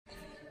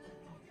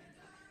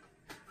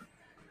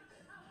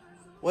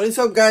What is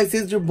up, guys?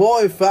 It's your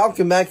boy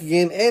Falcon back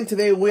again, and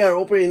today we are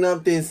opening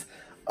up this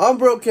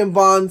Unbroken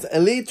Bonds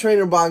Elite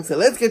Trainer box. So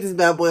let's get this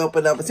bad boy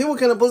opened up and see what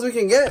kind of pulls we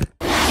can get.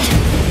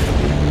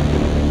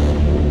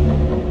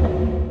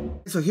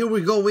 So here we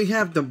go. We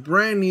have the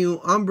brand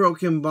new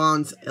Unbroken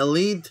Bonds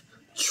Elite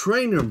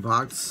Trainer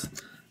box.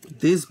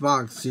 This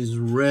box is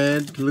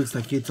red. Looks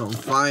like it's on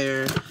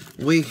fire.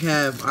 We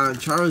have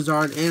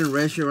Charizard and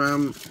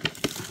Reshiram.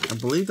 I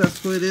believe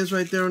that's who it is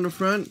right there on the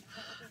front.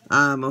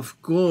 Of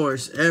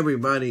course,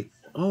 everybody.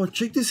 Oh,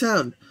 check this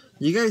out.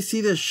 You guys see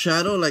the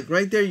shadow? Like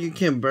right there, you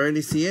can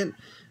barely see it.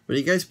 But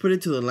you guys put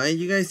it to the light.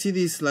 You guys see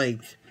these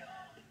like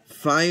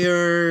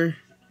fire.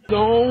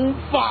 Don't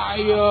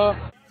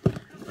fire.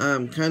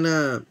 Kind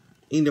of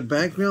in the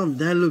background.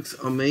 That looks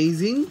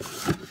amazing.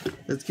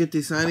 Let's get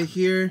this out of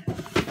here.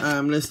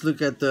 Let's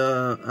look at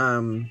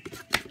the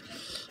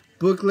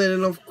booklet,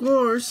 and of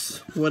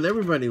course, what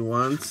everybody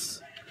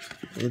wants.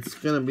 It's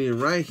gonna be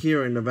right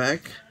here in the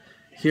back.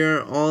 Here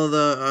are all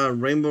the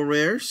rainbow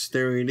rares.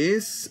 There it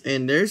is.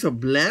 And there's a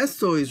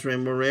Blastoise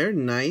rainbow rare.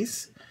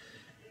 Nice.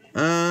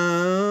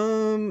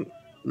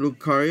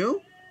 Lucario.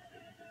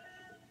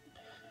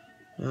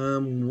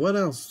 What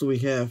else do we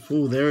have?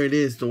 Oh, there it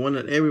is. The one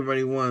that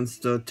everybody wants.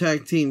 The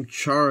tag team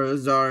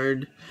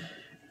Charizard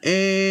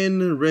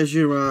and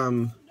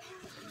Reshiram.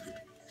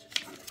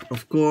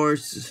 Of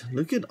course.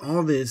 Look at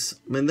all this.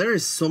 Man, there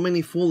is so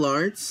many full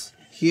arts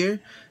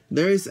here.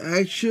 There is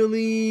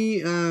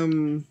actually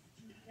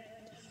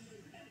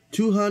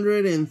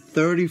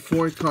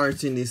 234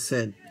 cards in this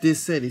set.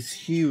 This set is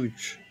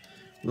huge.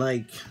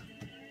 Like,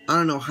 I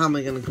don't know how am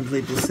I gonna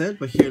complete this set,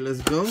 but here, let's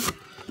go.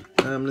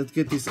 Let's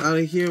get this out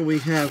of here. We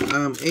have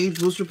 8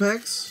 booster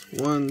packs.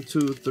 1,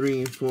 2,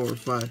 3, 4,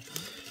 5,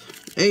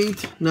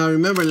 8. Now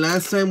remember,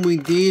 last time we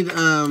did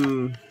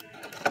of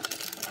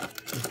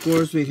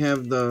course we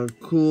have the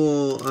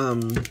cool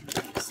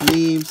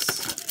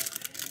sleeves,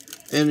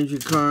 energy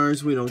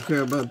cards. We don't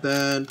care about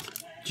that.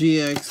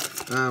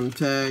 GX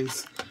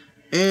tags.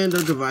 And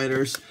the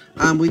dividers.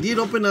 We did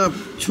open up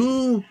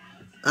 2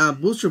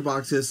 booster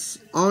boxes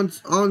on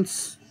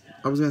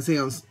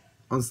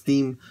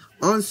Steam,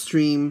 on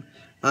stream.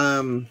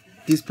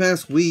 This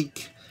past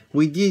week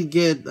we did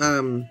get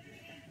I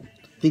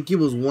think it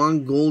was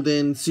 1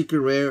 golden secret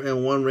rare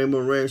and 1 rainbow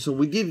rare. So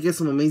we did get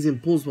some amazing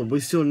pulls, but we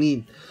still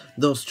need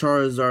those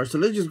Charizard. So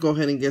let's just go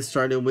ahead and get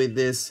started with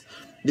this.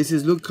 This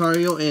is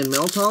Lucario and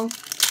Meltal.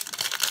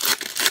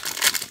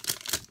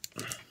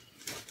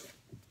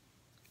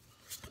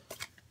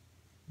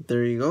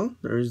 There you go.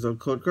 There's the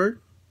code card.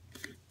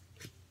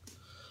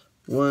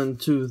 1,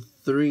 2,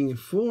 3,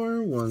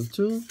 4. 1,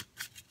 2.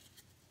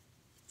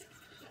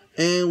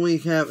 And we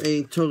have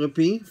a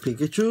Togepi,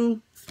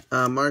 Pikachu,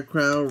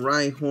 Markrow,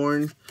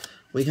 Rhyhorn.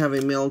 We have a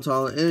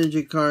Meltal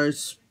Energy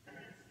Cards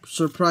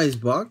Surprise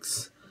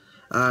Box.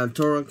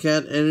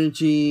 Torracat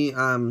Energy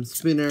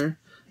Spinner.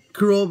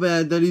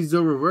 Crobat, that is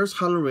the reverse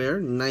holo rare.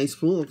 Nice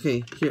pull.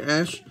 Okay, here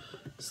Ash.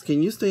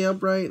 Can you stay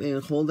upright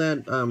and hold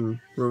that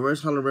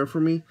reverse holo rare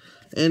for me?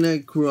 And a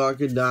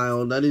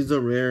Crocodile, that is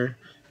a rare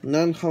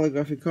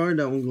non-holographic card.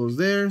 That one goes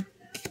there.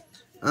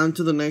 On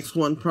to the next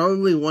one.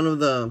 Probably one of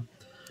the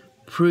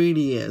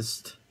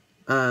prettiest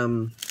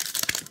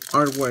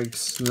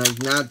artworks.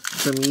 Like not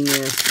the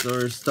meanest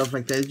or stuff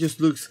like that. It just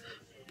looks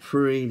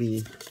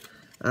pretty.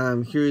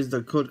 Here is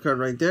the code card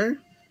right there.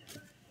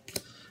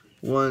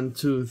 1,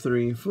 2,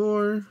 3,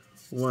 4.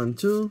 1,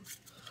 2.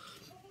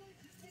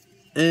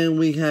 And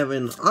we have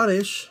an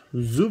Oddish,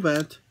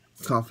 Zubat,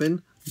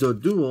 Coffin,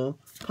 Doduo,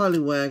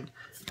 Poliwag,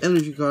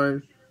 Energy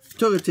Card,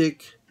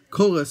 Togetic,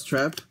 Koga's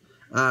Trap,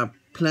 Power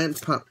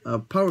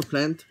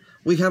Plant.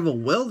 We have a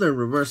Welder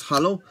Reverse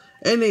Holo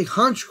and a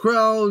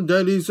Honchkrow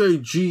that is a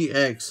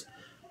GX.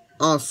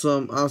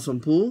 Awesome,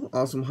 awesome pull,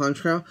 awesome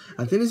Honchkrow.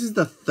 I think this is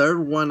the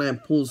 3rd one I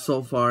pulled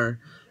so far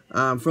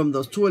from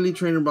those 2 Elite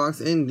Trainer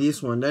box and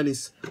this one. That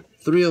is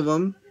 3 of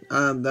them.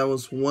 That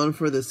was 1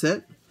 for the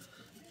set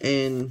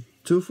and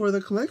 2 for the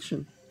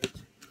collection.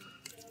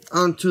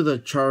 On to the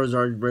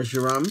Charizard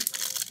Reshiram.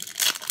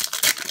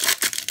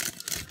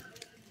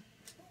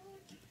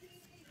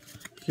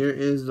 Here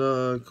is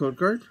the code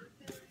card.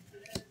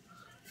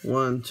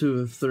 1,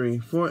 2, 3,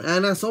 4.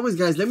 And as always,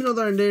 guys, let me know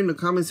down there in the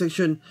comment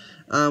section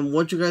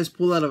what you guys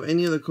pull out of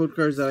any of the code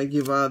cards that I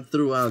give out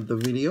throughout the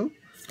video.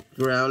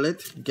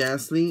 Growlithe,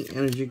 Ghastly,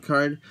 Energy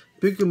Card,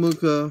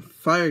 Pikamuka,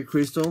 Fire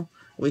Crystal.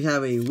 We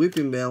have a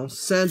Whipping Bell,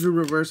 Sandra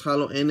Reverse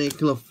Holo, and a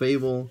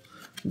Clefable.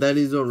 That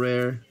is a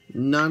rare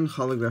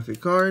non-holographic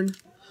card.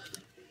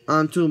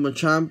 On to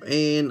Machamp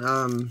and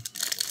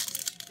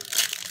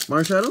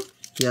Marshadow?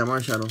 Yeah,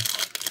 Marshadow.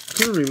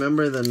 Couldn't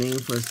remember the name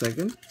for a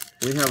second.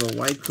 We have a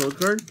white code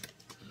card.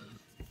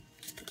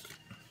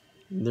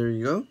 There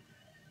you go.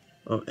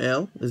 Oh,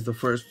 L is the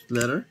first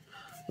letter.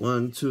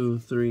 1, 2,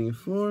 3,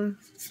 4.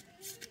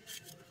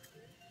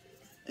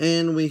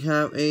 And we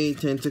have a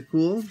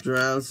Tentacool,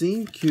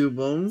 Drowsy,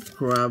 Cubone,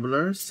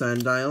 Crabler,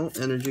 Sandile,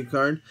 Energy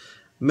Card,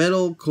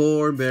 Metal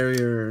Core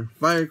Barrier,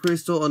 Fire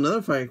Crystal,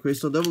 another Fire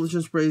Crystal,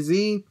 Devolution Spray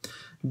Z,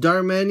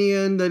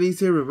 Darmanian, that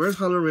is a reverse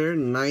holo rare,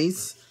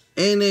 nice.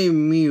 and a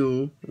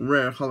Mew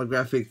rare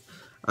holographic.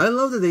 I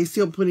love that they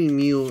still putting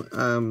Mew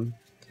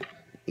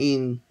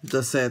in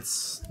the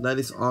sets. That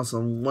is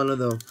awesome. One of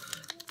the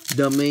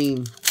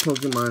main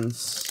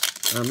Pokemons,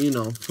 you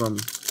know, from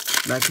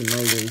back in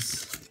my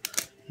days.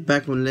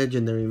 Back when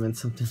Legendary meant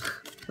something.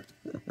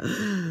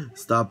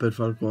 Stop it,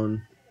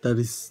 Falcon. That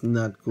is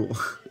not cool.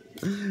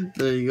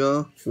 There you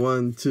go.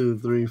 1, 2,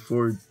 3,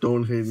 4.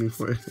 Don't hate me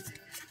for it.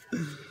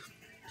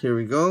 Here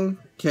we go.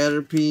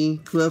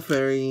 Caterpie,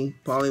 Clefairy,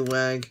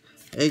 Poliwag,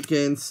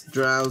 Ekans,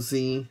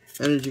 Drowsy,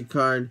 Energy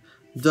Card,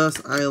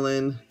 Dust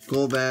Island,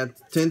 Golbat,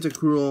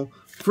 Tentacruel,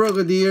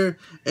 Frogadier,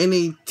 and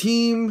a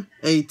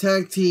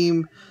tag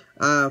team,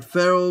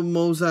 Pharaoh,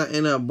 Moza,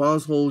 and a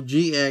Bosshole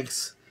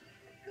GX.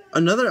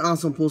 Another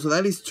awesome pull. So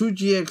that is 2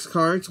 GX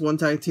cards, 1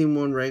 tag team,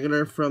 1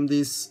 regular from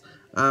this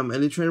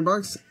Elite Trainer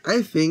box.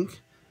 I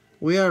think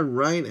we are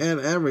right at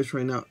average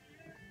right now.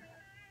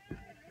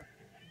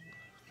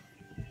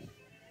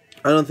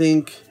 I don't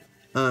think,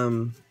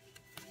 I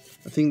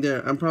think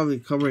I'm probably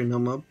covering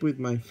them up with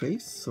my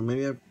face, so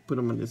maybe I put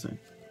them on this side.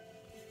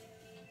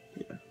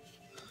 Yeah,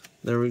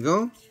 there we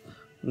go.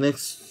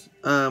 Next,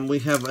 we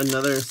have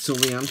another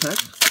Sylveon pack.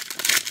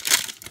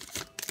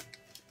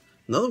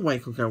 Another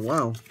white code card,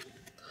 wow.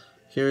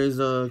 Here is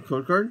a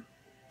code card.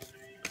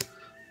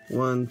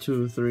 1,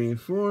 2, 3,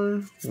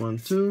 4, 1,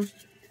 2.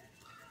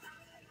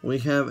 We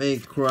have a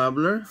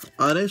Crabbler,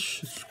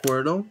 Oddish,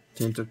 Squirtle,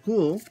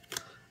 Tentacool,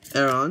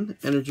 Aeron,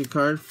 Energy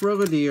Card,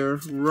 Frogadier,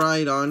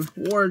 Rhydon,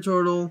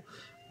 Wartortle,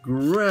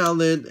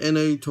 Growlithe, and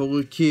a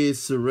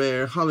Togekiss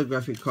rare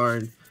holographic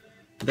card.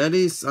 That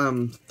is 4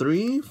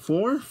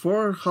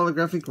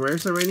 holographic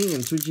rares already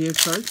and 2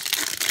 GX cards.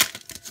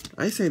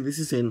 I say this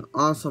is an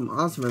awesome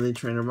Elite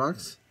Trainer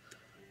box.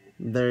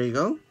 There you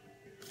go.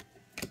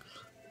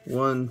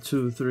 1,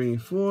 2, 3,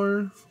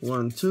 4,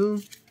 1,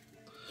 2.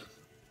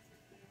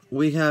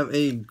 We have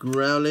a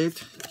Growlithe,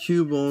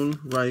 Cubone,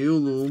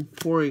 Riolu,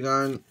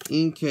 Porygon,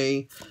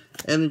 Inkay,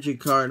 Energy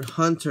Card,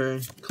 Hunter,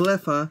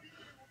 Cleffa,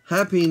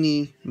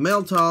 Happiny,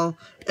 Meltal,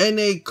 and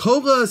a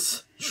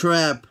Koga's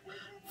Trap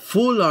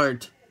Full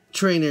Art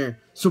Trainer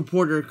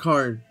Supporter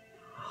card.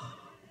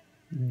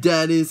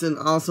 That is an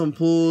awesome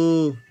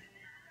pull.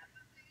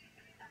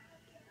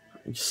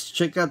 Just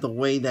check out the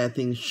way that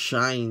thing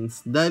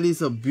shines. That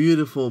is a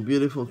beautiful,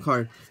 beautiful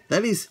card.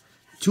 That is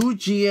 2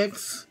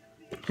 GX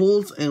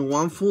pulls and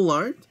 1 full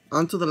art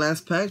onto the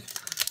last pack.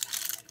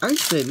 I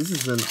say this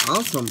is an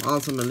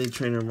awesome Elite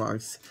Trainer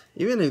box.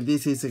 Even if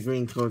this is a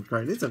green code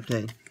card, it's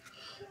okay.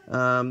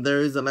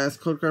 There is the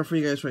last code card for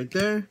you guys right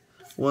there.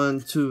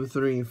 1, 2,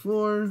 3,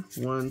 4.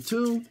 1,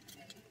 2.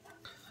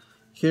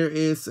 Here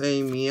is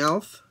a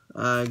Meowth,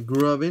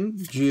 Grubbin,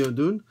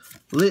 Geodude,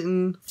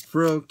 Litten,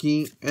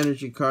 Froakie,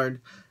 Energy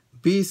Card,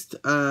 Beast,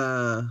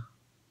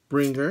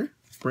 Bringer,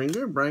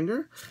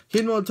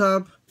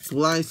 Hitmontop,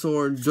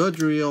 Glysaur,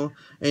 Dodrio,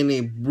 and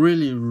a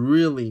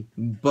really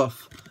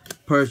buff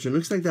Persian.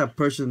 Looks like that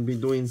Persian be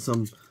doing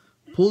some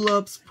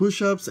pull-ups,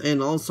 push-ups,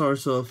 and all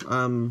sorts of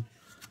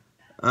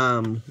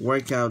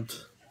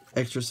workout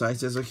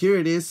exercises. So here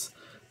it is.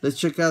 Let's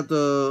check out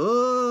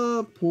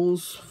the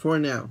pulls for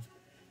now.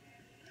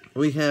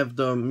 We have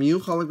the Mew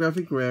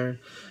holographic rare,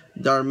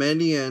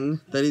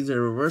 Darmanian, that is a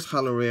reverse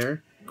holo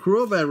rare,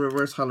 Crobat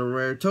reverse holo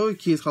rare,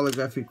 Togekiss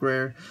holographic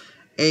rare,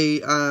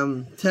 a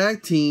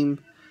tag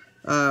team,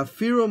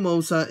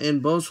 Pheromosa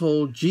and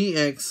Bosshole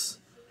GX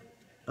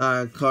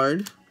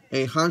card,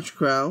 a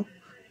Honchkrow,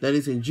 that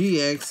is a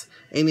GX,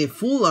 and a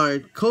full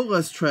art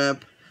Koga's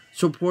Trap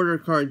supporter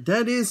card.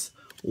 That is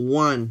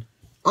 1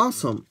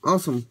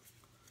 awesome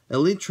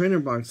Elite Trainer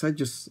box. I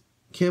just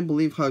can't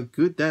believe how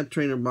good that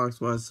trainer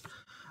box was.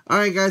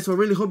 Alright guys, so I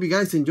really hope you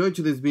guys enjoyed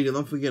today's video.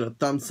 Don't forget a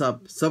thumbs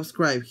up,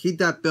 subscribe, hit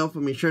that bell for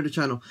me, share the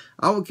channel.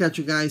 I will catch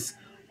you guys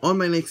on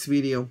my next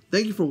video.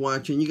 Thank you for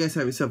watching. You guys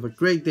have yourself a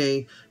great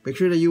day. Make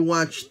sure that you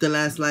watch the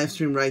last live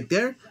stream right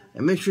there.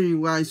 And make sure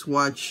you guys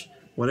watch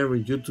whatever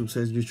YouTube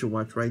says you should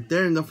watch right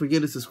there. And don't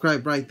forget to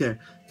subscribe right there.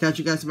 Catch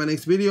you guys in my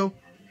next video.